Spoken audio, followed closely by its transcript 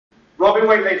Robin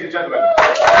Waite, ladies and gentlemen.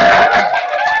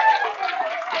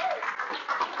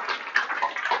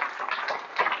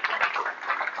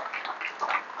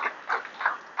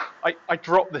 I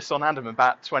dropped this on Adam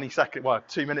about 2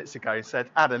 minutes ago and said,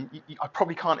 Adam, I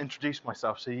probably can't introduce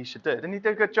myself, so you should do it. And he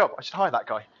did a good job. I should hire that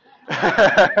guy.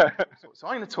 So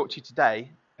I'm going to talk to you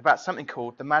today about something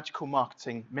called the magical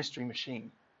marketing mystery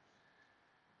machine.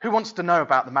 Who wants to know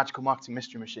about the magical marketing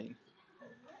mystery machine?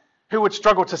 Who would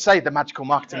struggle to say the magical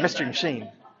marketing mystery machine?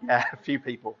 Yeah, a few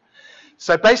people.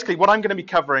 So basically what I'm going to be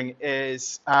covering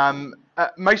is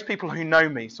most people who know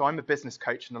me, so I'm a business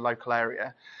coach in the local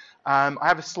area. I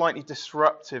have a slightly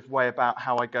disruptive way about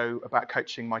how I go about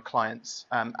coaching my clients.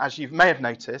 As you may have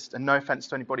noticed, and no offense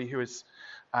to anybody who is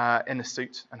in a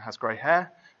suit and has grey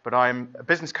hair, but I'm a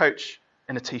business coach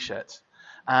in a t-shirt.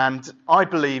 And I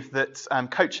believe that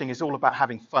coaching is all about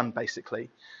having fun, basically.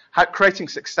 Creating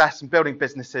success and building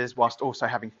businesses whilst also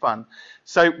having fun.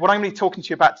 So what I'm going to be talking to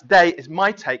you about today is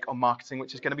my take on marketing,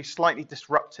 which is going to be slightly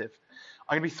disruptive.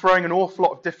 I'm going to be throwing an awful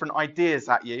lot of different ideas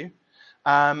at you.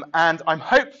 And I'm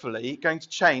hopefully going to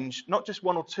change not just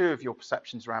one or two of your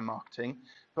perceptions around marketing,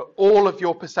 but all of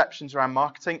your perceptions around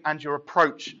marketing and your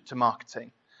approach to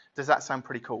marketing. Does that sound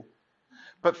pretty cool?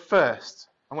 But first,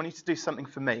 I want you to do something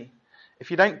for me.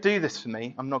 If you don't do this for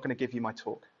me, I'm not going to give you my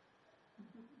talk.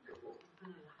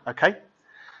 Okay?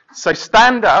 So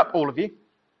stand up, all of you.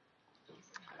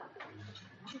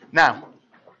 Now,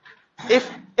 if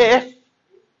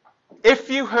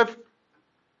you have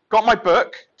got my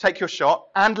book, take your shot,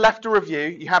 and left a review,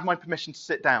 you have my permission to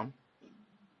sit down.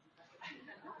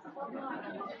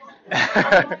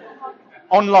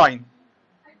 Online.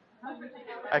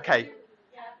 Okay.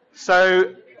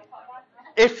 So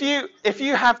if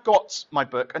you have got my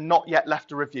book and not yet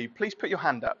left a review, please put your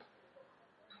hand up.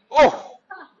 Oh!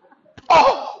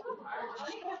 Oh!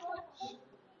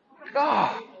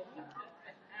 Oh!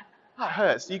 That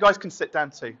hurts. You guys can sit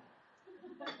down too.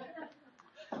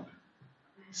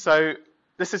 So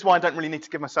this is why I don't really need to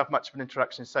give myself much of an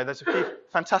introduction. So there's a few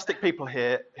fantastic people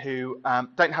here who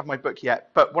don't have my book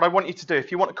yet. But what I want you to do,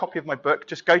 if you want a copy of my book,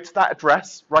 just go to that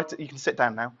address. You can sit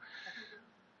down now.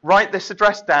 Write this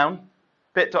address down,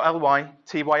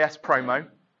 bit.ly/TYS promo.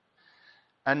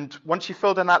 And once you've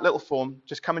filled in that little form,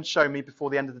 just come and show me before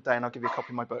the end of the day and I'll give you a copy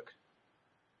of my book.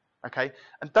 Okay?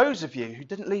 And those of you who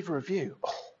didn't leave a review,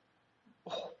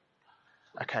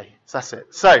 okay, so that's it.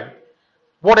 So,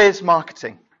 what is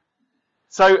marketing?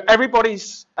 So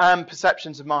everybody's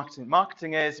perceptions of marketing.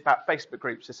 Marketing is about Facebook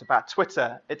groups, it's about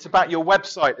Twitter, it's about your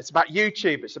website, it's about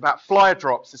YouTube, it's about flyer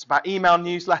drops, it's about email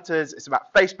newsletters, it's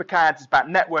about Facebook ads, it's about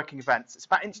networking events, it's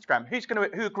about Instagram.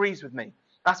 Who agrees with me?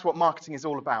 That's what marketing is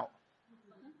all about.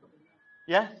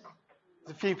 Yeah?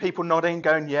 There's a few people nodding,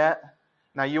 going, yeah.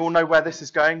 Now you all know where this is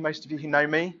going, most of you who know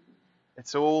me.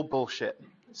 It's all bullshit.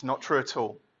 It's not true at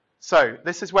all. So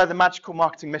this is where the magical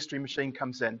marketing mystery machine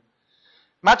comes in.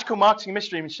 Magical marketing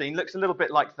mystery machine looks a little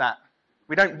bit like that.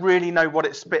 We don't really know what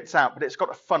it spits out, but it's got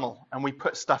a funnel and we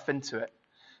put stuff into it.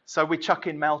 So we chuck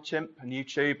in MailChimp and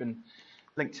YouTube and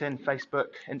LinkedIn,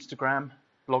 Facebook, Instagram,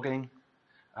 blogging,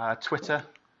 Twitter,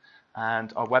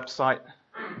 and our website,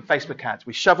 and Facebook ads.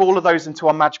 We shove all of those into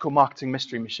our magical marketing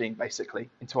mystery machine, basically,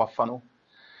 into our funnel.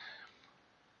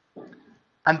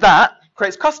 And that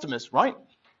creates customers, right?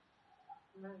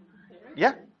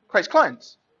 Yeah, creates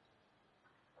clients.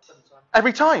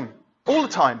 Every time, all the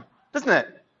time, doesn't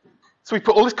it? So we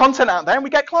put all this content out there and we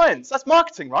get clients. That's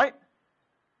marketing, right?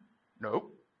 No.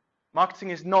 Marketing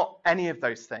is not any of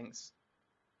those things.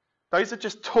 Those are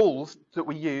just tools that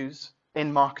we use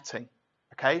in marketing,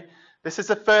 okay? This is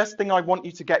the first thing I want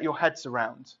you to get your heads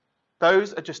around.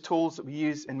 Those are just tools that we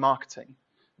use in marketing.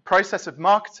 The process of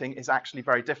marketing is actually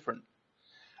very different.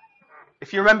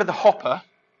 If you remember the hopper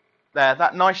there,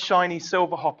 that nice shiny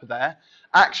silver hopper there,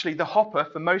 actually the hopper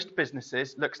for most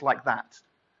businesses looks like that.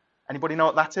 Anybody know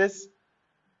what that is?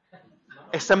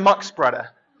 It's a muck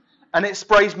spreader. And it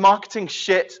sprays marketing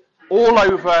shit all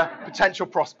over potential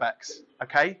prospects,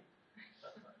 okay?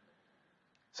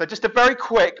 So just a very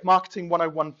quick marketing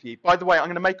 101 for you. By the way, I'm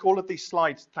going to make all of these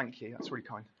slides, thank you, that's really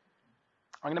kind.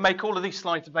 I'm going to make all of these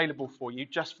slides available for you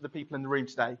just for the people in the room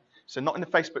today. So not in the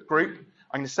Facebook group.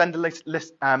 I'm going to send a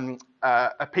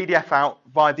PDF out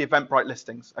via the Eventbrite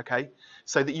listings, okay?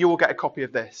 So that you will get a copy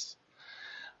of this.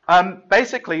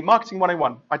 Basically, marketing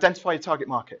 101, identify your target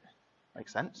market.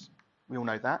 Makes sense. We all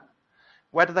know that.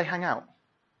 Where do they hang out?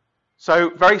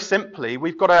 So very simply,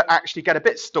 we've got to actually get a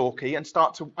bit stalky and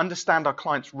start to understand our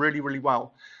clients really, really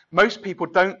well. Most people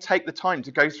don't take the time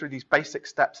to go through these basic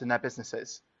steps in their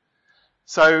businesses.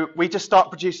 So we just start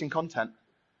producing content.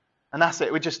 And that's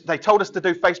it. They told us to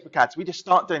do Facebook ads. We just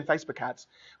start doing Facebook ads.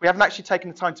 We haven't actually taken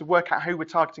the time to work out who we're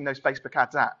targeting those Facebook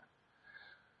ads at.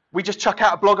 We just chuck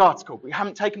out a blog article. We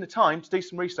haven't taken the time to do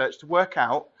some research to work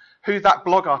out who that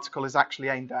blog article is actually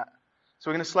aimed at. So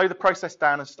we're going to slow the process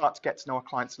down and start to get to know our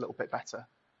clients a little bit better.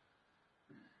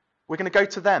 We're going to go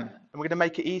to them and we're going to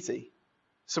make it easy.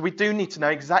 So we do need to know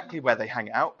exactly where they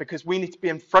hang out because we need to be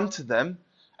in front of them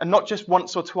and not just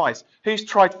once or twice. Who's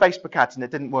tried Facebook ads and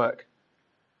it didn't work?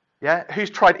 Yeah. Who's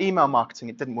tried email marketing?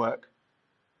 It didn't work.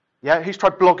 Yeah. Who's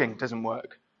tried blogging? Doesn't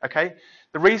work. Okay.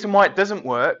 The reason why it doesn't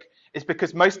work is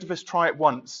because most of us try it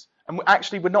once. And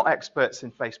we're not experts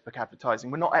in Facebook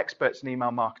advertising. We're not experts in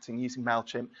email marketing using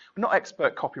MailChimp. We're not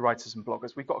expert copywriters and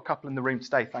bloggers. We've got a couple in the room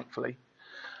today, thankfully.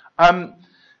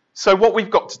 So what we've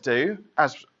got to do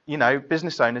as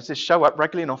business owners is show up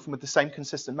regularly and often with the same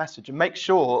consistent message and make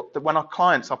sure that when our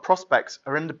clients, our prospects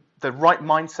are in the right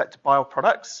mindset to buy our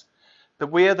products, that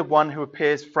we are the one who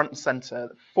appears front and center,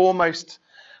 the foremost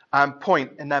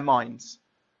point in their minds.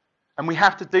 And we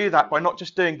have to do that by not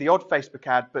just doing the odd Facebook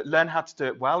ad, but learn how to do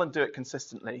it well and do it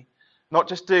consistently. Not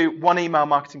just do one email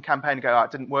marketing campaign and go, oh, it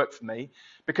didn't work for me.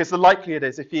 Because the likelihood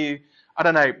is if you, I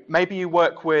don't know, maybe you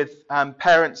work with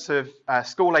parents of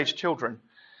school-aged children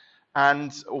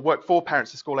or work for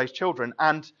parents of school-aged children,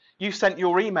 and you sent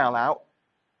your email out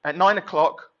at 9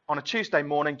 o'clock on a Tuesday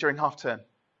morning during half term.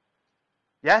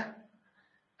 Yeah?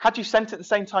 Had you sent it at the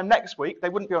same time next week, they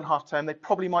wouldn't be on half term. They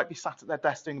probably might be sat at their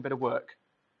desk doing a bit of work.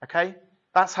 Okay?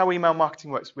 That's how email marketing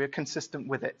works. We're consistent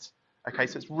with it. Okay?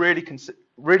 So it's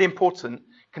really important.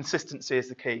 Consistency is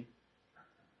the key.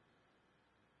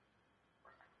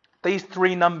 These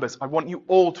three numbers, I want you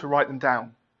all to write them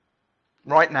down.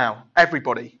 Right now.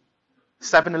 Everybody.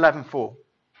 7-11-4.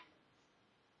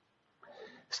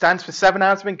 Stands for 7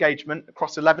 hours of engagement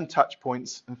across 11 touch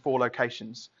points and 4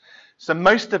 locations. So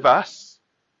most of us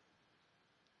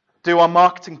do our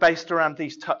marketing based around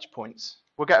these touch points.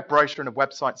 We'll get a brochure and a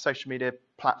website, social media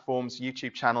platforms,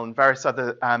 YouTube channel, and various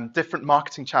other different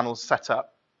marketing channels set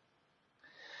up.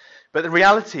 But the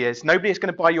reality is nobody is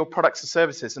going to buy your products or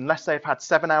services unless they've had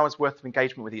 7 hours worth of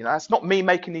engagement with you. Now, that's not me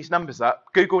making these numbers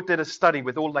up. Google did a study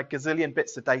with all their gazillion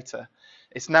bits of data.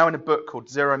 It's now in a book called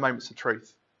 0 Moments of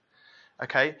Truth.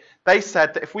 Okay? They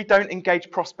said that if we don't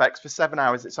engage prospects for 7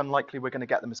 hours, it's unlikely we're going to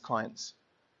get them as clients.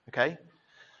 Okay?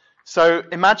 So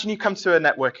imagine you come to a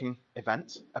networking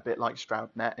event, a bit like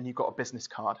StroudNet, and you've got a business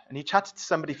card. And you chatted to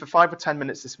somebody for 5 or 10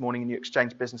 minutes this morning and you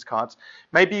exchange business cards.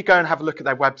 Maybe you go and have a look at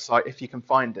their website if you can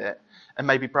find it, and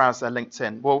maybe browse their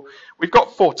LinkedIn. Well, we've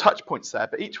got 4 touch points there,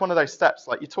 but each one of those steps,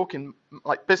 like you're talking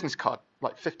like business card,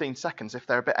 like 15 seconds if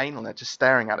they're a bit anal, they're just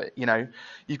staring at it.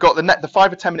 You've got the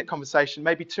 5 or 10 minute conversation,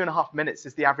 maybe 2.5 minutes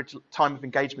is the average time of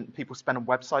engagement people spend on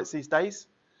websites these days.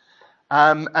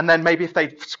 And then maybe if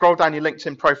they scroll down your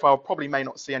LinkedIn profile, probably may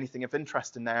not see anything of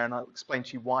interest in there, and I'll explain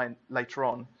to you why later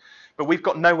on. But we've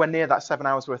got nowhere near that 7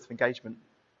 hours worth of engagement.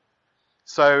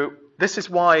 So this is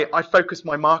why I focus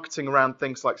my marketing around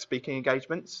things like speaking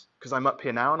engagements, because I'm up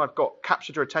here now and I've got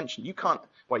captured your attention. You can't,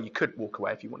 well, you could walk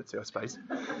away if you wanted to, I suppose.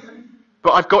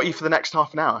 But I've got you for the next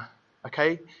half an hour,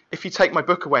 okay? If you take my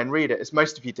book away and read it, as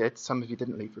most of you did, some of you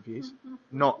didn't leave reviews,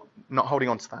 not holding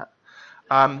on to that.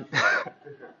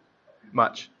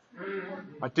 Much.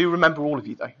 I do remember all of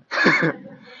you though.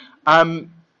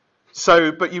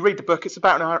 But you read the book, it's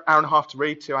about an hour and a half to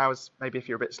read, 2 hours maybe if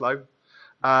you're a bit slow.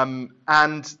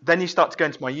 And then you start to go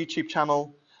into my YouTube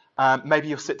channel. Maybe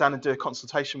you'll sit down and do a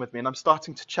consultation with me, and I'm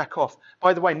starting to check off.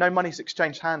 By the way, no money's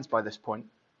exchanged hands by this point.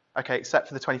 Okay, except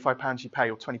for the £25 you pay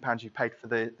or £20 you paid for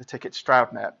the ticket to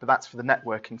StroudNet, but that's for the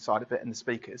networking side of it and the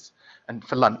speakers and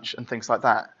for lunch and things like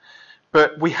that.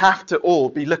 But we have to all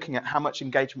be looking at how much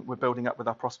engagement we're building up with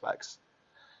our prospects.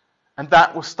 And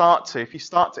that will start to, if you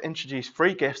start to introduce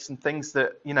free gifts and things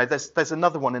that, there's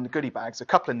another one in the goodie bags, a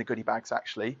couple in the goodie bags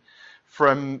actually,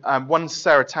 from one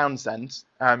Sarah Townsend,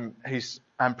 who's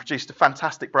produced a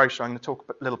fantastic brochure. I'm going to talk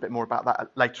a little bit more about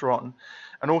that later on.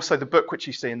 And also the book which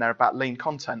you see in there about lean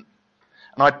content.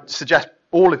 And I suggest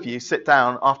all of you sit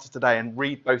down after today and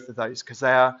read both of those, because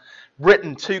they are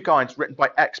two guides written by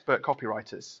expert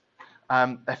copywriters.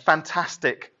 They're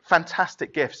fantastic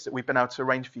gifts that we've been able to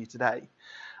arrange for you today.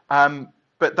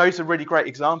 But those are really great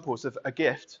examples of a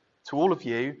gift to all of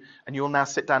you, and you'll now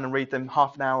sit down and read them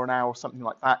half an hour, or something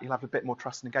like that. You'll have a bit more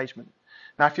trust and engagement.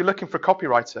 Now, if you're looking for a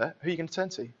copywriter, who are you going to turn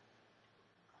to?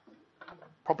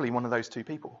 Probably one of those 2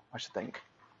 people, I should think.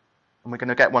 And we're going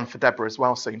to get one for Deborah as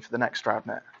well soon for the next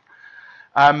StroudNet.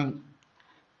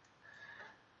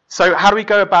 So how do we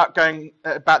go about the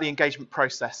engagement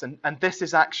process? And this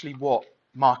is actually what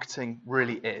marketing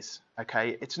really is,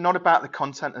 okay? It's not about the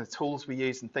content and the tools we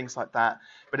use and things like that,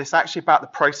 but it's actually about the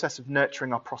process of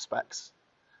nurturing our prospects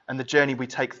and the journey we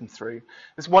take them through.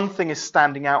 There's one thing is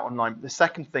standing out online, but the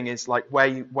second thing is like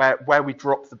where we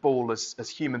drop the ball as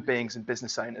human beings and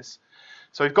business owners.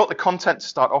 So we've got the content to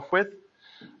start off with,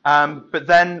 but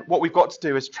then what we've got to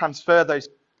do is transfer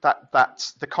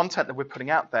the content that we're putting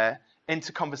out there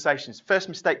into conversations. First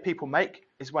mistake people make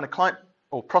is when a client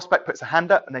or prospect puts a hand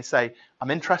up and they say,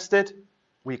 I'm interested,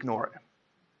 we ignore it.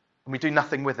 And we do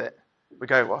nothing with it. We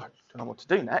go, well, I don't know what to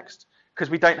do next, because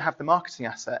we don't have the marketing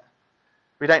asset.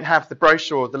 We don't have the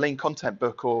brochure or the lean content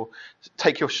book or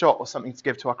take your shot or something to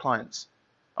give to our clients,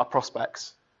 our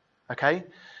prospects, okay?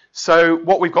 So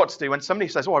what we've got to do when somebody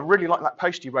says, oh, I really like that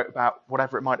post you wrote about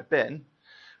whatever it might have been,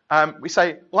 we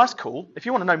say, well, that's cool. If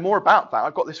you want to know more about that,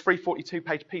 I've got this free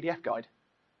 42-page PDF guide.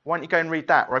 Why don't you go and read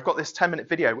that? Or I've got this 10-minute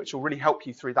video which will really help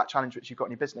you through that challenge which you've got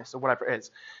in your business or whatever it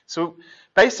is. So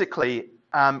basically,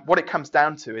 what it comes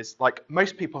down to is like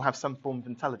most people have some form of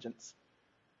intelligence,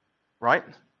 right?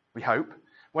 We hope.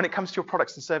 When it comes to your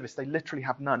products and service, they literally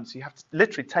have none. So you have to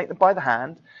literally take them by the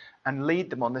hand and lead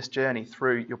them on this journey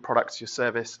through your products, your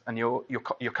service, and your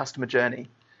customer journey.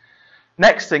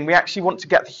 Next thing, we actually want to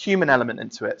get the human element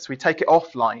into it. So we take it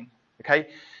offline, okay?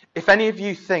 If any of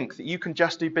you think that you can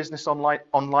just do business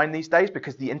online these days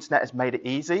because the internet has made it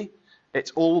easy,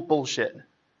 it's all bullshit.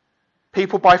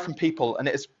 People buy from people, and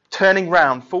it is turning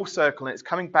round full circle, and it's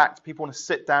coming back to people want to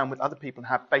sit down with other people and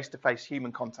have face-to-face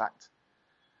human contact.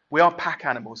 We are pack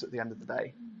animals at the end of the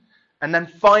day. And then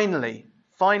finally,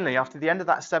 after the end of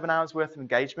that 7 hours worth of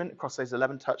engagement across those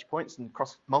 11 touch points and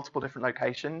across multiple different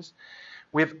locations,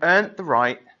 we've earned the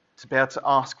right to be able to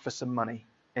ask for some money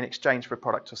in exchange for a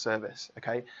product or service,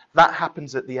 okay? That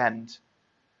happens at the end.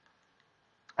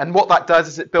 And what that does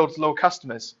is it builds loyal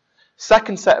customers.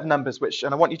 Second set of numbers,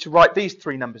 and I want you to write these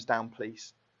three numbers down,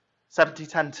 please. 70,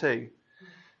 10, 2.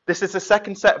 This is the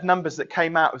second set of numbers that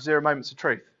came out of 0 Moments of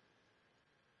Truth.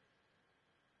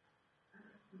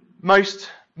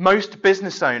 Most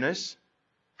business owners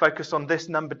focus on this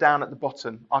number down at the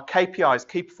bottom. Our KPIs,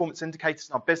 key performance indicators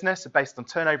in our business, are based on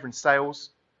turnover and sales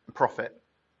and profit.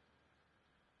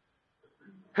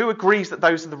 Who agrees that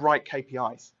those are the right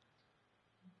KPIs?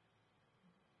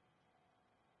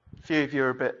 A few of you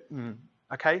are a bit,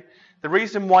 okay. The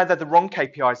reason why they're the wrong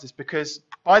KPIs is because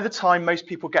by the time most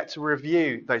people get to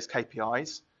review those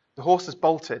KPIs, the horse has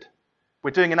bolted. We're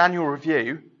doing an annual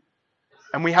review,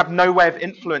 and we have no way of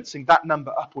influencing that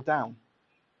number up or down,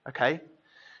 okay?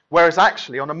 Whereas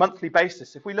actually, on a monthly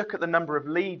basis, if we look at the number of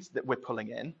leads that we're pulling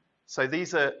in, so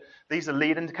these are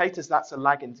lead indicators, that's a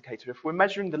lag indicator. If we're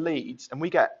measuring the leads and we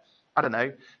get, I don't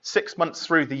know, 6 months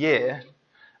through the year,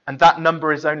 and that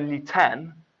number is only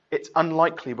 10, it's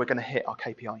unlikely we're going to hit our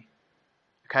KPI,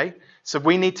 okay? So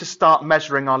we need to start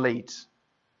measuring our leads.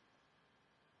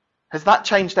 Has that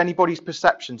changed anybody's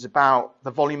perceptions about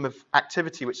the volume of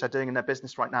activity which they're doing in their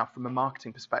business right now from a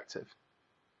marketing perspective?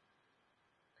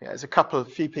 Yeah, there's a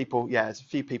few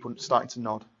people starting to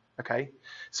nod, okay?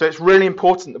 So it's really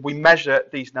important that we measure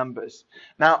these numbers.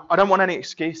 Now, I don't want any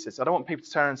excuses. I don't want people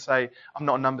to turn and say, I'm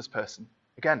not a numbers person.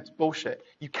 Again, it's bullshit.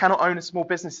 You cannot own a small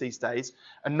business these days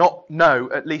and not know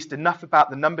at least enough about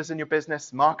the numbers in your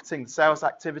business, marketing, the sales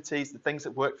activities, the things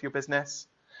that work for your business,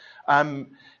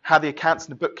 how the accounts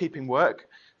and the bookkeeping work,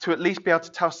 to at least be able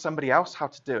to tell somebody else how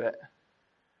to do it.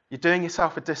 You're doing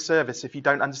yourself a disservice if you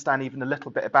don't understand even a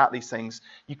little bit about these things.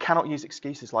 You cannot use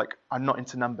excuses like, I'm not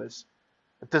into numbers.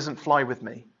 It doesn't fly with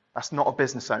me. That's not a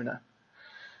business owner.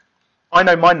 I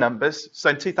know my numbers. So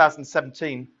in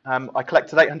 2017, I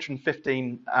collected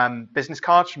 815 business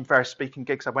cards from various speaking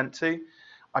gigs I went to.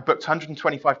 I booked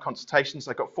 125 consultations.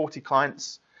 I got 40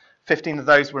 clients. 15 of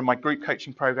those were in my group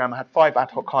coaching program. I had 5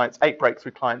 ad hoc clients, 8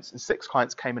 breakthrough clients, and 6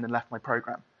 clients came in and left my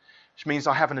program, which means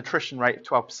I have an attrition rate of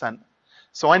 12%.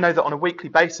 So I know that on a weekly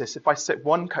basis, if I sit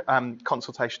 1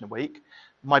 consultation a week,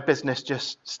 my business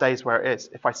just stays where it is.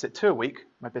 If I sit 2 a week,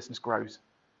 my business grows.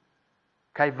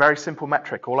 Okay, very simple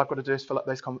metric. All I've got to do is fill up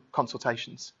those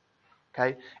consultations.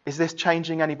 Okay, is this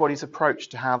changing anybody's approach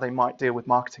to how they might deal with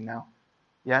marketing now?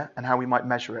 Yeah, and how we might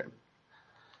measure it?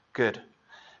 Good.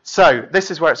 So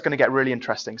this is where it's going to get really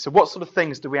interesting. So what sort of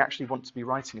things do we actually want to be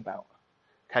writing about?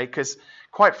 Okay, because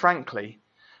quite frankly,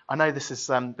 I know this is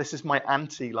my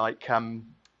anti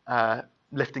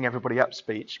lifting everybody up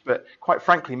speech, but quite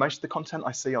frankly, most of the content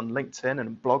I see on LinkedIn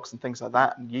and blogs and things like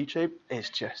that and YouTube is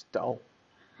just dull.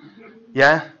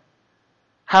 Yeah?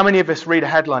 How many of us read a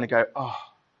headline and go, oh,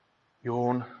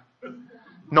 yawn.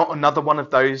 Not another one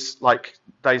of those, like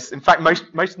those. In fact, most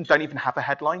of them don't even have a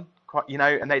headline. quite,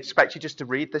 and they expect you just to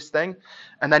read this thing,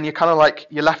 and then you're kind of like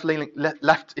you're left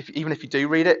even if you do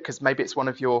read it, because maybe it's one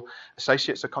of your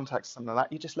associates or contacts or something like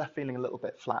that, you're just left feeling a little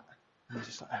bit flat. And you're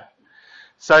just like, oh.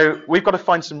 So we've got to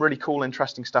find some really cool,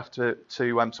 interesting stuff to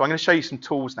so I'm going to show you some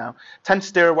tools now. Tend to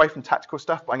steer away from tactical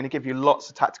stuff, but I'm going to give you lots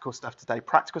of tactical stuff today.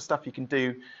 Practical stuff you can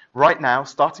do right now,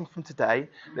 starting from today,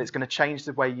 that's going to change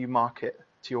the way you market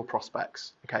to your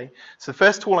prospects. Okay. So the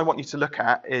first tool I want you to look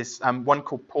at is one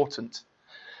called Portent.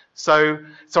 So,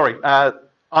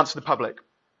 Answer the Public.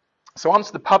 So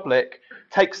Answer the Public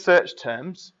takes search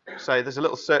terms. So there's a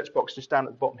little search box just down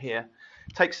at the bottom here.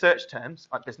 Take search terms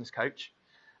like business coach,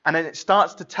 and then it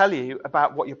starts to tell you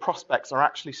about what your prospects are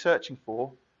actually searching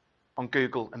for on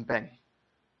Google and Bing.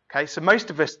 Okay, so most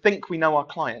of us think we know our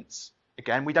clients.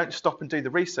 Again, we don't stop and do the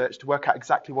research to work out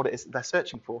exactly what it is that they're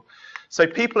searching for. So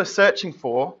people are searching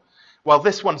for, well,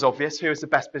 this one's obvious. Who is the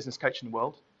best business coach in the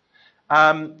world?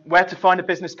 Where to find a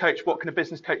business coach? What can a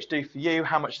business coach do for you?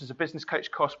 How much does a business coach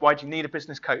cost? Why do you need a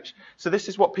business coach? So this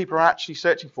is what people are actually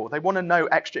searching for. They want to know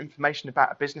extra information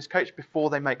about a business coach before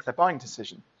they make their buying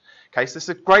decision. Okay, so this is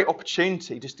a great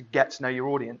opportunity just to get to know your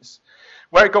audience.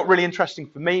 Where it got really interesting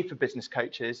for me for business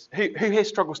coaches, who here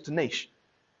struggles to niche?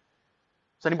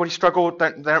 Does anybody struggle?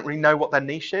 They don't really know what their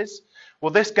niche is?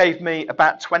 Well, this gave me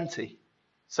about 20.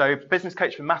 So business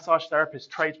coach for massage therapists,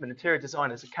 tradesmen, interior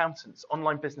designers, accountants,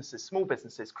 online businesses, small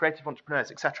businesses, creative entrepreneurs,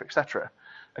 etc., etc.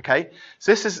 Okay,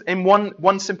 so this is in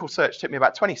one simple search, took me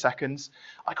about 20 seconds.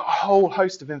 I got a whole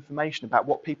host of information about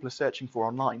what people are searching for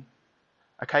online.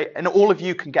 Okay, and all of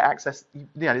you can get access.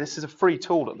 This is a free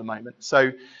tool at the moment.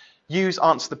 So use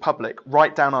Answer the Public.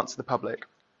 Write down Answer the Public.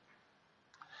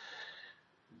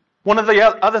 One of the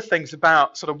other things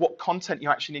about sort of what content you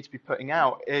actually need to be putting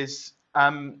out is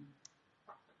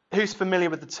who's familiar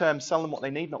with the term sell them what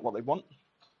they need, not what they want?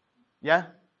 Yeah?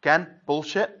 Again,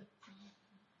 bullshit.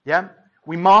 Yeah?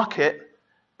 We market,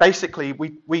 basically,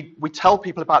 we tell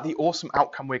people about the awesome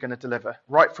outcome we're going to deliver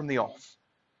right from the off.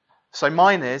 So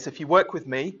mine is, if you work with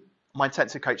me, my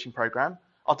intensive coaching program,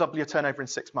 I'll double your turnover in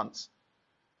 6 months.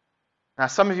 Now,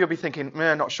 some of you will be thinking,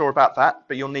 not sure about that,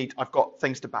 but I've got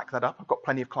things to back that up. I've got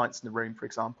plenty of clients in the room, for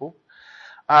example.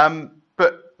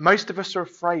 But most of us are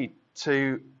afraid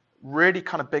to really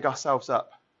kind of big ourselves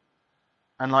up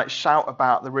and like shout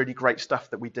about the really great stuff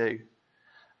that we do.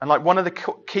 And like one of the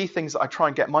key things that I try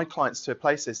and get my clients to a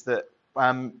place is that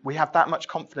we have that much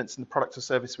confidence in the product or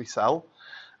service we sell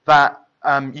that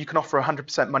you can offer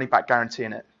 100% money back guarantee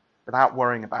in it without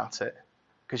worrying about it,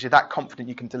 because you're that confident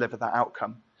you can deliver that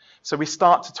outcome. So we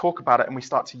start to talk about it and we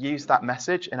start to use that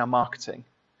message in our marketing.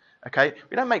 Okay,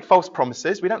 we don't make false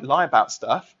promises. We don't lie about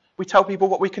stuff. We tell people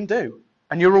what we can do.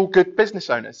 And you're all good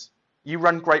business owners. You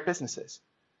run great businesses.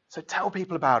 So tell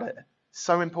people about it. It's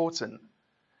so important.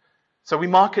 So we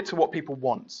market to what people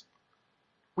want.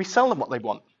 We sell them what they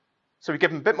want. So we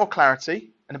give them a bit more clarity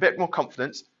and a bit more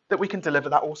confidence that we can deliver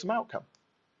that awesome outcome.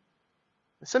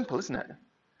 It's simple, isn't it?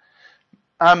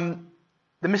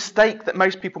 The mistake that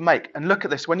most people make, and look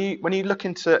at this, when you look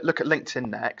at LinkedIn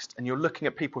next and you're looking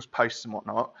at people's posts and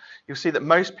whatnot, you'll see that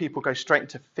most people go straight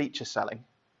into feature selling.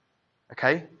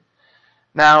 Okay?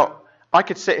 Now, I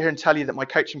could sit here and tell you that my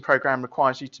coaching program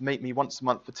requires you to meet me once a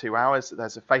month for 2 hours, that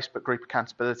there's a Facebook group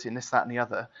accountability and this, that, and the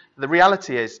other. The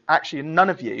reality is, actually, none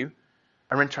of you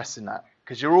are interested in that,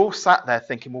 because you're all sat there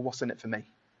thinking, well, what's in it for me?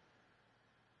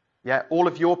 Yeah, all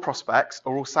of your prospects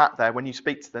are all sat there when you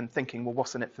speak to them thinking, well,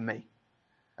 what's in it for me?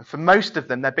 And for most of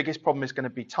them, their biggest problem is going to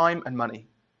be time and money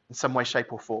in some way,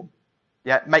 shape, or form.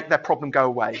 Yeah, make their problem go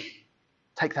away.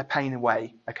 Take their pain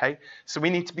away, okay? So we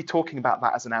need to be talking about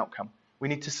that as an outcome. We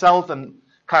need to sell them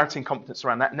clarity and confidence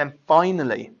around that. And then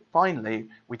finally,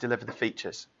 we deliver the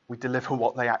features. We deliver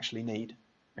what they actually need,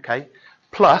 okay?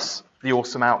 Plus the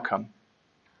awesome outcome.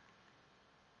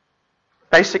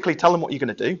 Basically, tell them what you're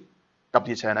going to do. Double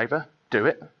your turnover, do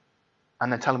it,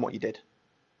 and then tell them what you did.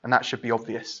 And that should be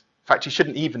obvious. In fact, you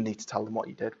shouldn't even need to tell them what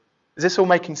you did. Is this all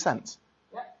making sense?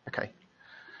 Yeah. Okay.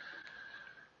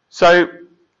 So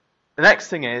the next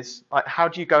thing is, like, how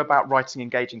do you go about writing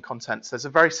engaging content? So there's a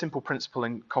very simple principle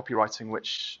in copywriting,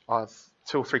 which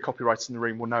 2 or 3 copywriters in the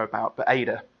room will know about, but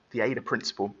the AIDA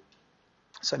principle.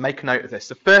 So make a note of this.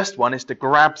 The first one is to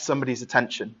grab somebody's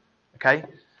attention, okay?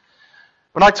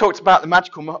 When I talked about the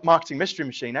magical marketing mystery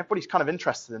machine, everybody's kind of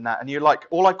interested in that. And you're like,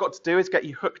 all I've got to do is get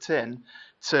you hooked in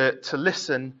to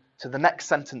listen to the next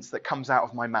sentence that comes out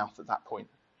of my mouth at that point.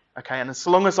 Okay, and as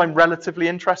long as I'm relatively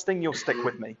interesting, you'll stick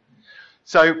with me.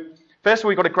 So first of all,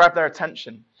 we've got to grab their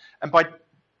attention. And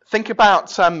think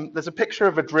about, there's a picture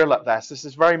of a drill up there. So this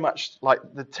is very much like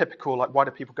the typical, like, why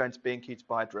do people go into B&Q to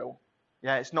buy a drill?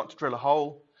 Yeah, it's not to drill a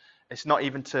hole. It's not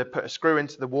even to put a screw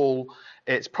into the wall.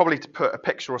 It's probably to put a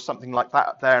picture or something like that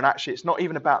up there. And actually, it's not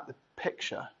even about the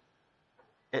picture.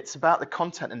 It's about the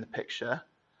content in the picture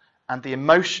and the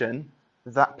emotion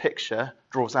that picture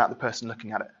draws out the person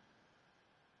looking at it.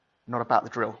 Not about the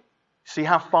drill. See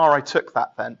how far I took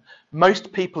that then?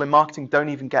 Most people in marketing don't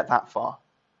even get that far.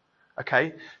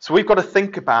 Okay? So we've got to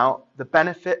think about the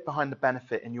benefit behind the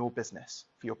benefit in your business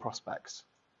for your prospects.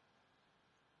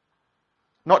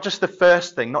 Not just the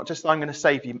first thing, not just I'm going to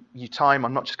save you time,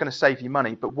 I'm not just going to save you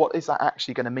money, but what is that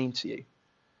actually going to mean to you?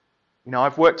 You know,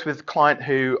 I've worked with a client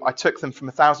who I took them from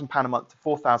 £1,000 a month to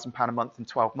 £4,000 a month in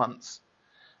 12 months.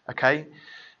 Okay?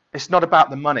 It's not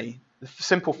about the money. The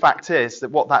simple fact is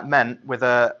that what that meant with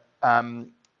a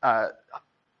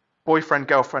boyfriend,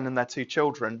 girlfriend, and their 2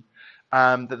 children,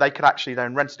 that they could actually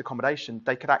then rented accommodation,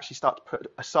 they could actually start to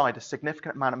put aside a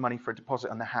significant amount of money for a deposit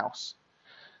on their house.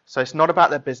 So it's not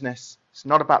about their business, it's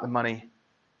not about the money,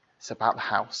 it's about the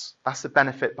house. That's the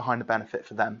benefit behind the benefit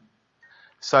for them.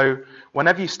 So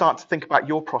whenever you start to think about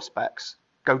your prospects,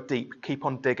 go deep, keep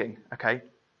on digging, okay?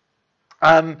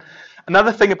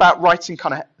 Another thing about writing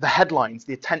kind of the headlines,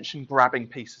 the attention grabbing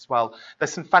piece as well.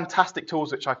 There's some fantastic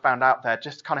tools which I found out there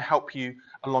just to kind of help you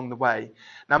along the way.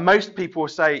 Now, most people will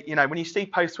say, you know, when you see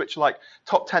posts which are like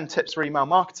top 10 tips for email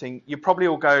marketing, you probably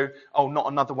all go, oh, not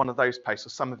another one of those posts, or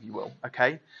some of you will,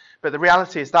 okay? But the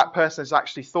reality is that person has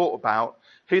actually thought about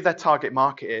who their target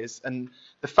market is, and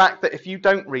the fact that if you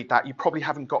don't read that, you probably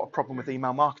haven't got a problem with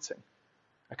email marketing.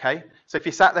 Okay, so if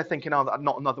you sat there thinking, oh,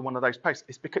 not another one of those posts,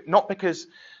 it's because, not because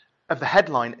of the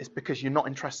headline, it's because you're not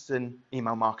interested in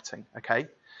email marketing. Okay,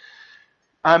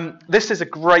 this is a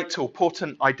great tool,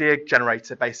 Portent Idea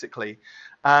Generator, basically.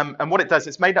 And what it does,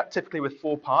 it's made up typically with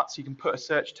 4 parts. You can put a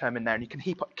search term in there, and you can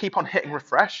keep on hitting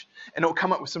refresh, and it'll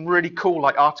come up with some really cool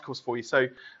like articles for you. So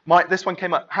this one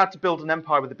came up: How to Build an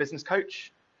Empire with a Business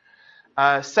Coach.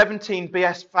 17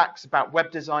 BS facts about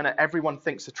web designer everyone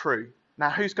thinks are true. Now,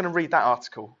 who's going to read that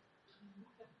article?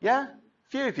 Yeah? A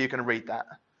few of you are going to read that.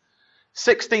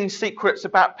 16 secrets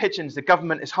about pigeons the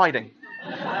government is hiding.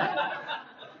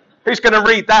 Who's going to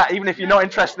read that, even if you're not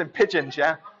interested in pigeons,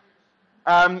 yeah?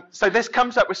 So this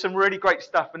comes up with some really great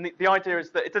stuff, and the idea is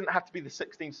that it doesn't have to be the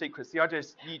 16 secrets. The idea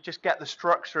is you just get the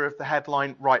structure of the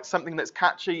headline right, something that's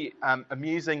catchy,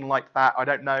 amusing like that, I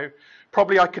don't know.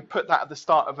 Probably I could put that at the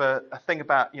start of a thing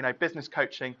about, you know, business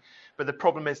coaching, but the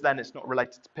problem is then it's not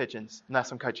related to pigeons,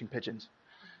 unless I'm coaching pigeons.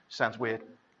 Sounds weird.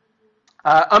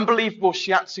 Unbelievable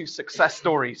shiatsu success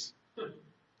stories. I was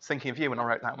thinking of you when I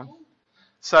wrote that one.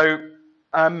 So,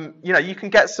 you know, you can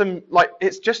get some, like,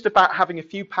 it's just about having a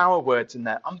few power words in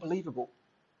there. Unbelievable.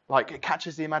 Like, it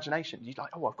catches the imagination. You're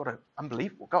like, oh, I've got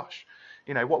unbelievable, gosh.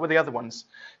 You know, what were the other ones?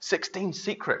 16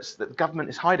 secrets that the government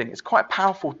is hiding. It's quite a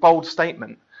powerful, bold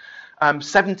statement.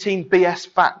 17 BS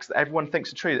facts that everyone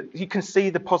thinks are true. You can see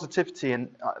the positivity, and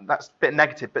that's a bit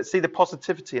negative, but see the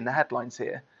positivity in the headlines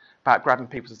here about grabbing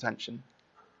people's attention.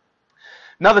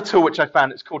 Another tool which I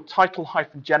found, it's called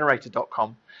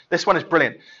title-generator.com. This one is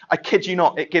brilliant. I kid you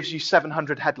not, it gives you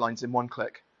 700 headlines in one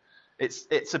click.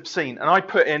 It's obscene. And I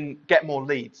put in get more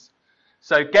leads.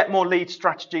 So get more leads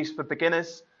strategies for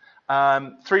beginners.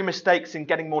 3 mistakes in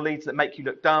getting more leads that make you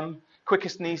look dumb.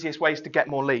 Quickest and easiest ways to get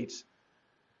more leads.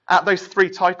 At those 3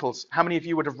 titles, how many of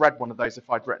you would have read one of those if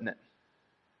I'd written it?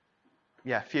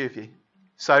 Yeah, a few of you.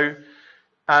 So,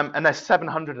 and there's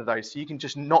 700 of those, so you can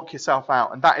just knock yourself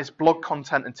out. And that is blog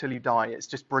content until you die. It's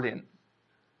just brilliant.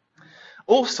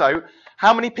 Also,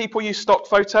 how many people use stock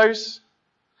photos?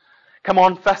 Come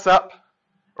on, fess up.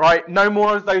 Right? No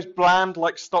more of those bland,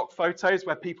 like, stock photos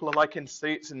where people are like in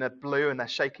suits and they're blue and they're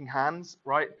shaking hands.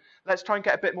 Right? Let's try and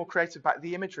get a bit more creative about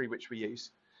the imagery which we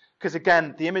use. Because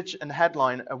again, the image and the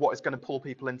headline are what is going to pull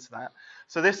people into that.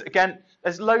 So this, again,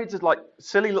 there's loads of like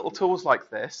silly little tools like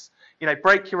this. You know,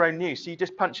 break your own news. So you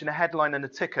just punch in a headline and a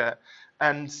ticker,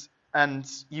 and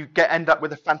you end up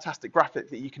with a fantastic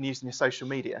graphic that you can use in your social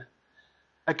media.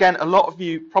 Again, a lot of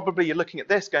you probably you're looking at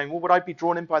this going, well, would I be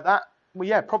drawn in by that? Well,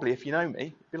 yeah, probably if you know me.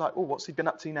 You'd be like, oh, what's he been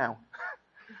up to now?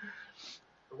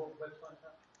 So what website is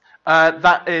that?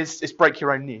 That is break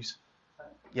your own news.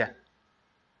 Yeah.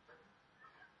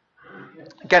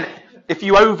 Again, if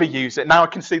you overuse it, now I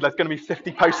can see there's going to be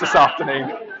 50 posts this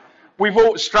afternoon. We've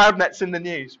all Stroudnet's in the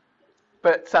news.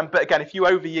 But again, if you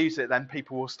overuse it, then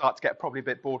people will start to get probably a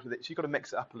bit bored with it. So you've got to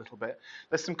mix it up a little bit.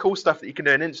 There's some cool stuff that you can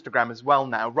do on Instagram as well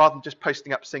now. Rather than just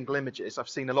posting up single images, I've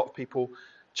seen a lot of people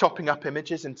chopping up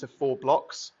images into 4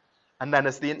 blocks. And then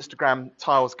as the Instagram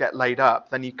tiles get laid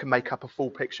up, then you can make up a full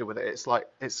picture with it. It's like,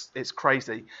 it's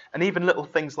crazy. And even little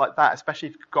things like that, especially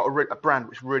if you've got a brand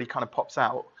which really kind of pops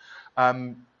out,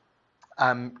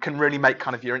 can really make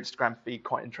kind of your Instagram feed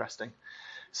quite interesting.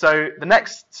 So the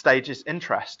next stage is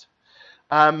interest.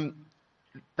 The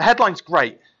headline's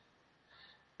great,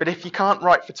 but if you can't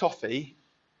write for toffee,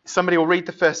 somebody will read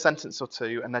the first sentence or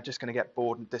two and they're just going to get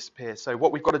bored and disappear. So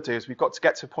what we've got to do is we've got to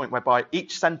get to a point whereby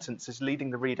each sentence is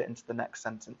leading the reader into the next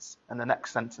sentence and the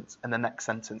next sentence and the next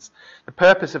sentence. The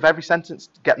purpose of every sentence is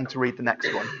to get them to read the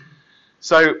next one.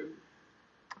 So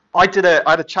I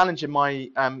had a challenge in my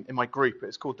group.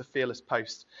 It's called the Fearless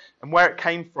Post, and where it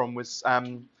came from was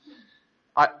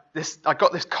I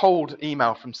got this cold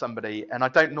email from somebody, and I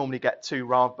don't normally get too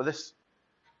riled, but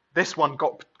this one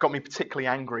got me particularly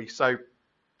angry. So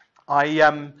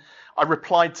I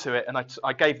replied to it, and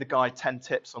I gave the guy 10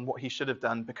 tips on what he should have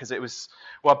done, because it was,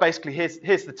 well, basically,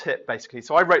 here's the tip, basically.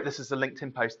 So I wrote this as a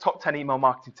LinkedIn post, top 10 email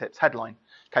marketing tips, headline.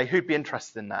 Okay, who'd be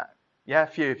interested in that? Yeah, a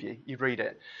few of you. You'd read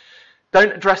it.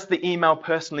 Don't address the email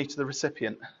personally to the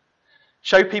recipient.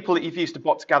 Show people that you've used a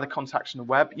bot to gather contacts on the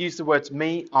web. Use the words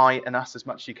me, I, and us as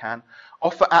much as you can.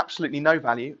 Offer absolutely no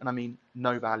value, and I mean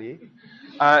no value.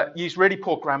 Use really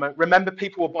poor grammar. Remember,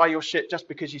 people will buy your shit just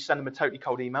because you send them a totally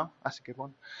cold email. That's a good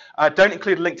one. Don't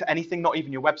include a link to anything, not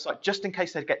even your website, just in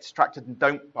case they get distracted and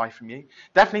don't buy from you.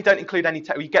 Definitely don't include any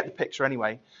text. Well, you get the picture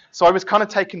anyway. So I was kind of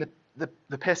taking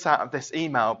the piss out of this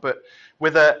email, but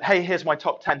with a, hey, here's my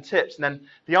top 10 tips. And then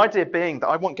the idea being that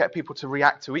I want to get people to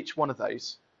react to each one of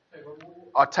those.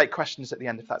 I'll take questions at the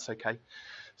end if that's okay.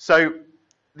 So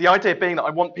the idea being that I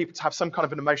want people to have some kind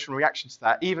of an emotional reaction to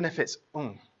that, even if it's,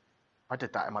 I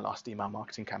did that in my last email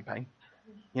marketing campaign.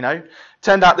 You know,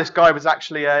 turned out this guy was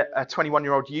actually a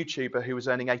 21-year-old YouTuber who was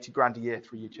earning 80 grand a year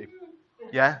through YouTube.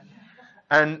 Yeah.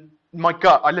 And my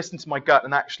gut, I listened to my gut,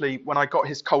 and actually when I got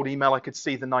his cold email, I could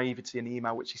see the naivety in the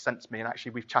email which he sent to me. And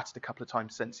actually we've chatted a couple of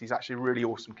times since. He's actually a really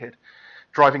awesome kid,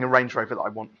 driving a Range Rover that I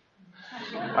want.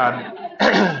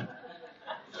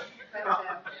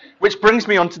 Which brings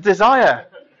me on to desire.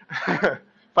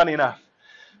 Funny enough.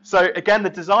 So again, the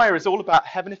desire is all about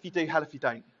heaven if you do, hell if you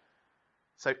don't.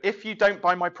 So if you don't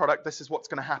buy my product, this is what's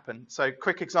going to happen. So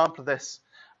quick example of this.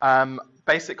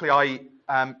 Basically, I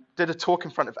did a talk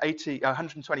in front of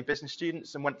 120 business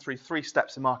students and went through 3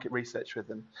 steps of market research with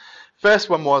them. First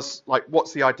one was like,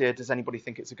 what's the idea? Does anybody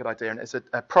think it's a good idea? And it's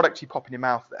a product you pop in your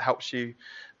mouth that helps you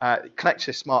connect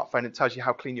to your smartphone and tells you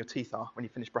how clean your teeth are when you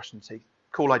finish brushing your teeth.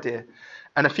 Cool idea.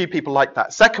 And a few people liked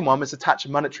that. Second one was attach a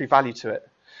monetary value to it.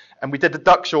 And we did a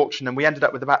Dutch auction, and we ended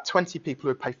up with about 20 people who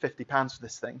would pay £50 for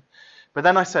this thing. But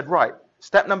then I said, right,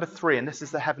 step number 3, and this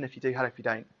is the heaven if you do, hell if you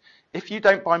don't. If you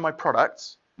don't buy my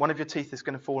product, one of your teeth is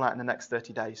going to fall out in the next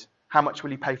 30 days. How much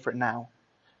will you pay for it now?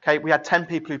 Okay, we had 10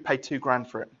 people who paid 2 grand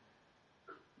for it.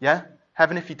 Yeah?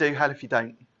 Heaven if you do, hell if you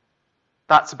don't.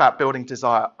 That's about building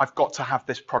desire. I've got to have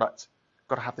this product. I've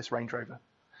got to have this Range Rover.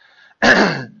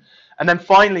 And then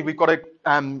finally, we've got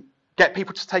to get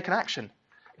people to take an action.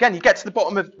 Again, you get to the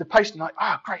bottom of the post and you're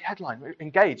like, great headline, we're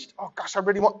engaged. Oh gosh, I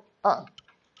really want,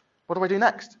 what do I do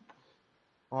next?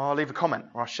 Well, I'll leave a comment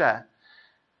or I'll share.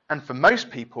 And for most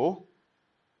people,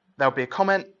 there'll be a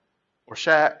comment or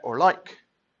share or like,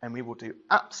 and we will do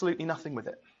absolutely nothing with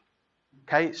it.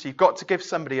 Okay, so you've got to give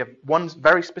somebody one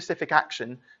very specific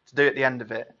action to do at the end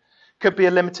of it. Could be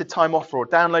a limited time offer, or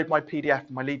download my PDF,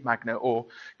 my lead magnet, or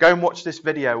go and watch this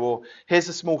video, or here's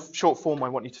a small short form I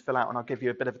want you to fill out and I'll give you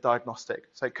a bit of a diagnostic.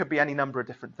 So it could be any number of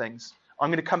different things. I'm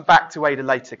going to come back to Waite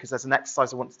later because there's an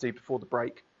exercise I want to do before the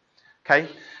break. Okay,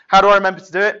 how do I remember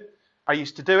to do it? I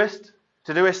use Todoist.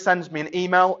 Todoist sends me an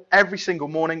email every single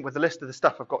morning with a list of the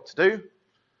stuff I've got to do.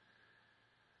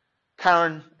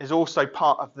 Karen is also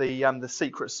part of the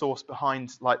secret sauce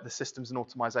behind like the systems and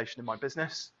automation in my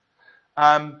business.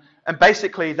 And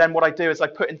basically then what I do is I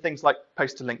put in things like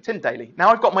post to LinkedIn daily. Now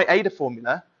I've got my ADA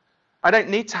formula. I don't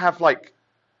need to have like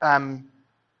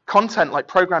content like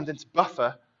programmed into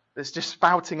Buffer that's just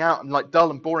spouting out and like dull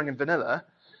and boring and vanilla.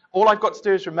 All I've got to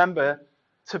do is remember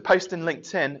to post in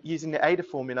LinkedIn using the ADA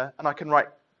formula, and I can write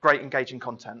great engaging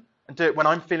content and do it when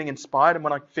I'm feeling inspired and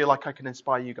when I feel like I can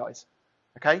inspire you guys.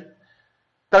 Okay?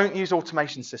 Don't use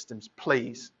automation systems,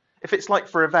 please. If it's like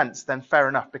for events, then fair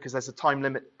enough, because there's a time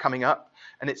limit coming up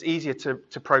and it's easier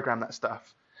to program that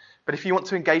stuff. But if you want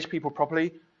to engage people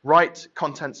properly, write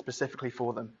content specifically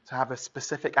for them to have a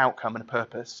specific outcome and a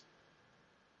purpose.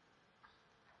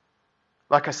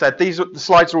 Like I said, the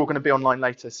slides are all going to be online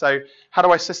later. So how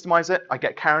do I systemize it? I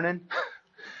get Karen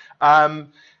in.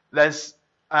 There's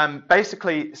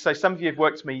basically, so some of you have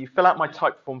worked with me, you fill out my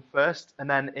type form first, and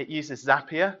then it uses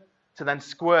Zapier to then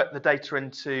squirt the data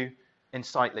into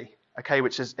Insightly, okay,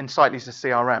 which is Insightly is a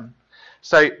CRM.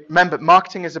 So remember,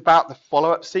 marketing is about the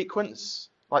follow-up sequence,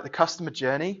 like the customer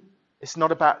journey. It's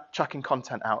not about chucking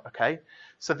content out, okay?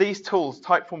 So these tools,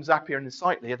 Typeform, Zapier, and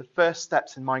Insightly, are the first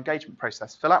steps in my engagement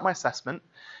process. Fill out my assessment.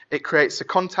 It creates a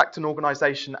contact, an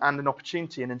organization, and an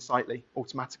opportunity in Insightly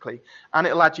automatically. And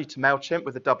it'll add you to MailChimp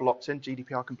with a double opt-in,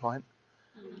 GDPR compliant.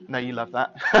 No, you love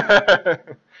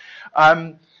that.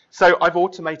 So I've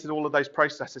automated all of those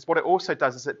processes. What it also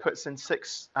does is it puts in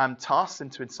 6 tasks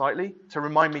into Insightly to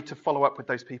remind me to follow up with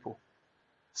those people.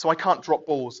 So I can't drop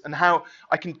balls. And how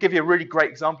I can give you a really great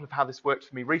example of how this worked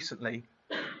for me recently.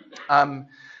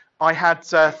 I had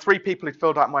 3 people who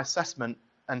filled out my assessment,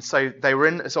 and so they were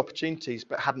in as opportunities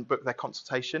but hadn't booked their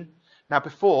consultation. Now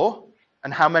before,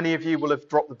 and how many of you will have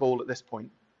dropped the ball at this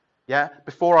point? Yeah,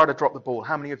 before I'd have dropped the ball,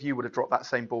 how many of you would have dropped that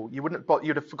same ball? You wouldn't have,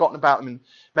 you'd have forgotten about them, and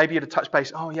maybe you'd have touched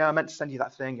base. Oh yeah, I meant to send you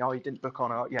that thing. Oh, you didn't book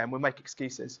on. Oh yeah, and we'll make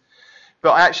excuses.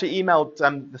 But I actually emailed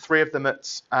the 3 of them at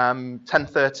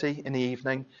 10:30 in the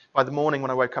evening. By the morning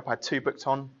when I woke up, I had 2 booked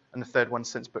on, and the 3rd one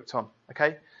since booked on.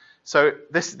 Okay, so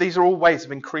these are all ways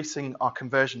of increasing our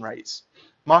conversion rates.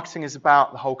 Marketing is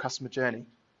about the whole customer journey,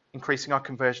 increasing our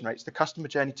conversion rates, the customer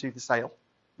journey to the sale.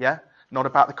 Yeah, not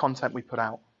about the content we put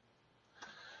out.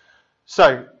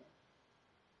 So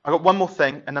I've got one more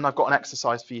thing, and then I've got an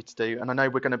exercise for you to do. And I know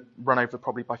we're going to run over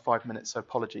probably by 5 minutes, so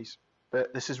apologies.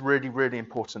 But this is really, really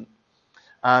important.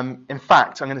 In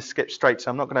fact, I'm going to skip straight.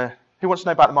 So I'm not going to. Who wants to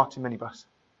know about the marketing minibus?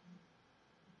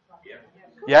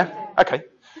 Yeah? Okay.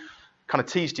 Kind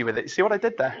of teased you with it. You see what I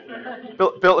did there?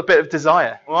 Built a bit of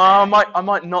desire. Well, I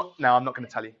might not. No, I'm not going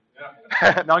to tell you.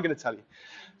 No, I'm going to tell you.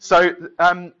 So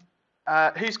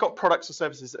who's got products or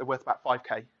services that are worth about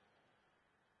 5K?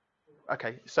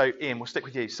 Okay, so Ian, we'll stick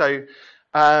with you. So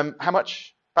how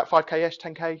much? About 5K-ish,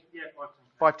 10K? Yeah,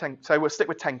 5, 10. So we'll stick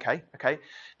with 10K, okay?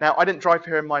 Now, I didn't drive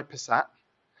here in my Passat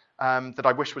that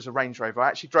I wish was a Range Rover. I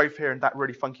actually drove here in that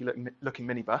really funky looking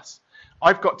minibus.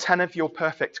 I've got 10 of your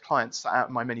perfect clients sat out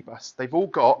in my minibus. They've all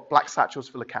got black satchels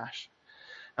full of cash.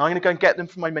 Now, I'm going to go and get them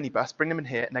from my minibus, bring them in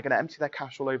here, and they're going to empty their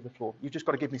cash all over the floor. You've just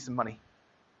got to give me some money.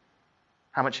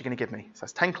 How much are you going to give me? So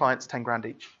that's 10 clients, 10 grand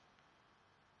each.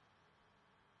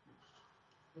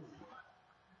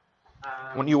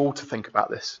 I want you all to think about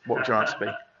this. What would your answer be?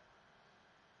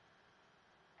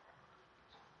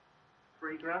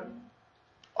 3 grand.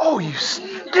 Oh, you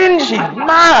stingy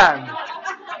man!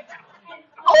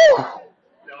 Oh!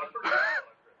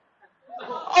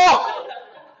 Oh!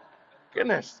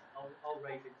 Goodness. I'll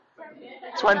rate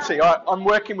it 20. All right, I'm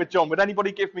working with John. Would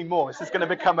anybody give me more? This is going to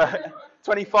become a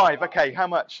 25. Okay, how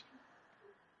much?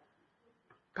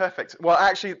 Perfect. Well,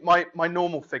 actually, my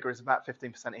normal figure is about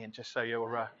 15%, Ian, just so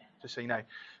you're... just so you know.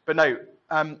 But no,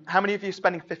 how many of you are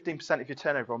spending 15% of your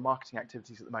turnover on marketing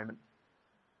activities at the moment?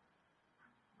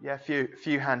 Yeah, a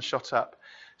few hands shot up.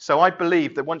 So I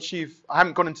believe that once I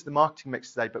haven't gone into the marketing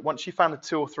mix today, but once you found the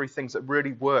 2 or 3 things that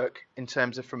really work in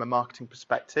terms of from a marketing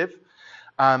perspective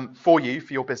for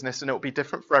your business, and it'll be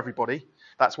different for everybody.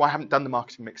 That's why I haven't done the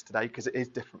marketing mix today, because it is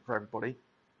different for everybody.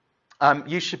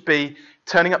 You should be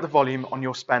turning up the volume on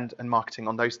your spend and marketing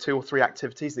on those 2 or 3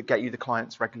 activities that get you the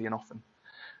clients regularly and often.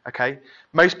 Okay,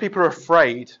 most people are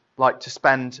afraid to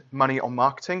spend money on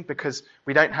marketing because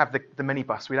we don't have the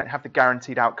minibus, we don't have the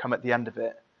guaranteed outcome at the end of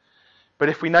it. But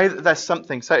if we know that there's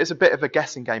something, so it's a bit of a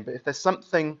guessing game, but if there's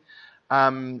something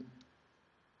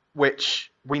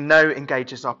which we know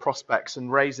engages our prospects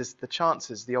and raises the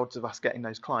chances, the odds of us getting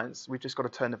those clients, we've just got to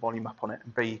turn the volume up on it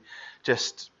and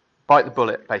just bite the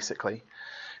bullet, basically.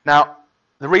 Now,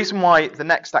 the reason why the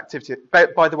next activity,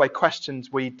 by the way,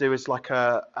 questions we do is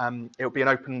it'll be an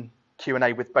open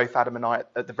Q&A with both Adam and I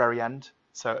at the very end,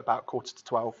 so about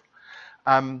 11:45.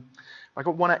 I've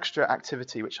got one extra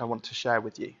activity which I want to share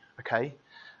with you, okay?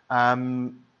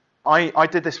 I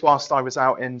did this whilst I was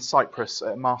out in Cyprus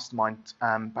at a mastermind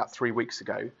about 3 weeks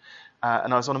ago,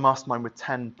 and I was on a mastermind with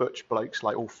 10 butch blokes,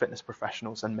 all fitness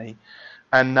professionals and me,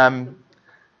 and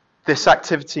this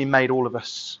activity made all of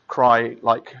us cry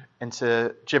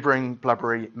into gibbering,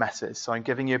 blubbery messes. So I'm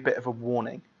giving you a bit of a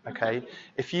warning, okay?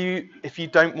 If you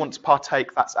don't want to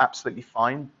partake, that's absolutely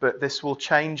fine. But this will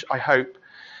change, I hope.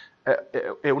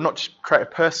 It will not just create a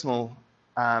personal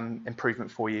improvement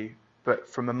for you, but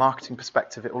from a marketing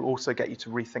perspective, it will also get you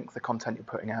to rethink the content you're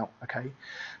putting out, okay?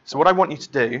 So what I want you to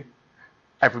do,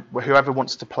 whoever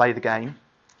wants to play the game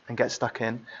and get stuck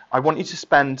in, I want you to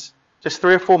spend just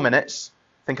 3 or 4 minutes.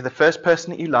 Think of the first person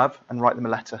that you love and write them a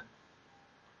letter.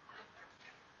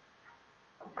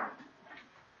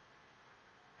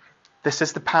 This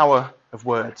is the power of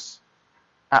words,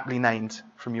 aptly named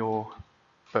from your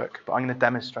book, but I'm going to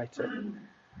demonstrate it.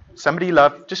 Somebody you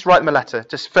love, just write them a letter.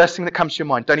 Just first thing that comes to your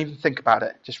mind. Don't even think about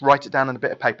it. Just write it down on a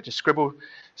bit of paper. Just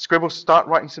scribble, start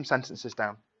writing some sentences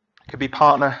down. Could be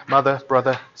partner, mother,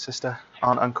 brother, sister,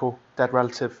 aunt, uncle, dead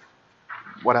relative,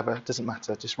 whatever, it doesn't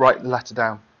matter. Just write the letter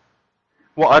down.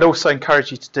 What I'd also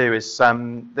encourage you to do is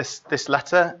this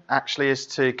letter actually is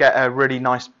to get a really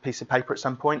nice piece of paper at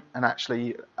some point, and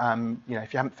actually, if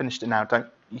you haven't finished it now,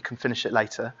 you can finish it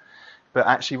later. But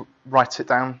actually write it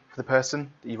down for the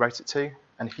person that you wrote it to,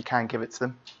 and if you can, give it to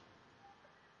them.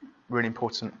 Really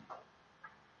important.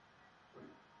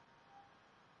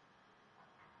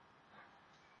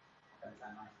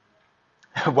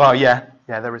 Well, yeah,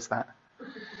 there is that.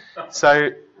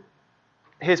 So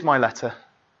here's my letter.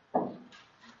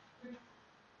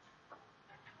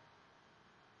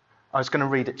 I was going to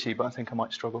read it to you, but I think I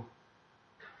might struggle.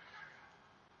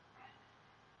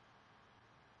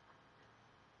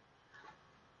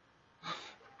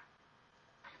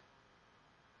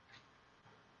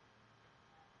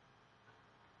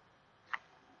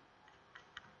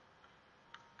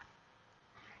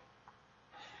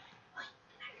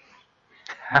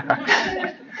 In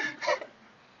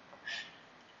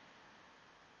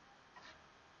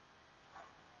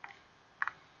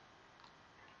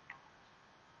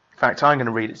fact, I'm going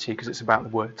to read it to you because it's about the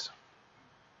words.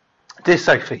 Dear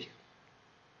Sophie,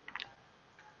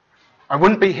 I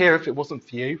wouldn't be here if it wasn't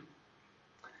for you.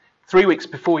 3 weeks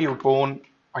before you were born,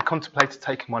 I contemplated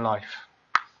taking my life.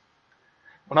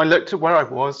 When I looked at where I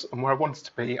was and where I wanted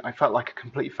to be, I felt like a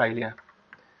complete failure.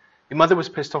 Your mother was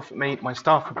pissed off at me, my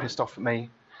staff were pissed off at me.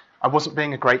 I wasn't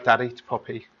being a great daddy to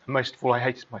Poppy, and most of all, I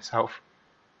hated myself.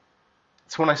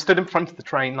 So when I stood in front of the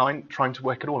train line trying to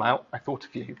work it all out, I thought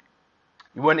of you.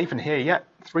 You weren't even here yet,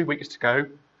 3 weeks to go,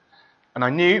 and I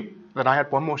knew that I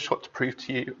had one more shot to prove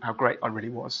to you how great I really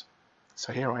was.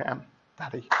 So here I am,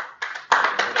 Daddy.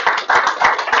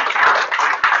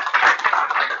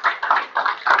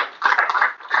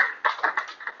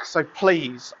 So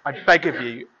please, I beg of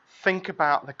you, think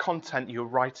about the content you're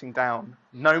writing down.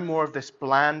 No more of this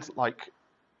bland,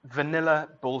 vanilla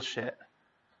bullshit.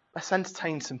 Let's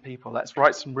entertain some people. Let's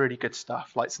write some really good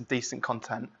stuff, like some decent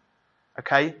content.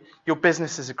 Okay? Your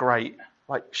businesses are great.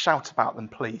 Shout about them,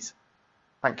 please.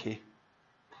 Thank you.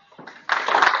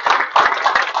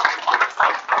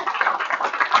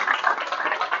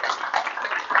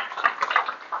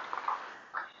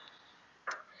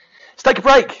 Let's take a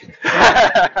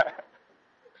break.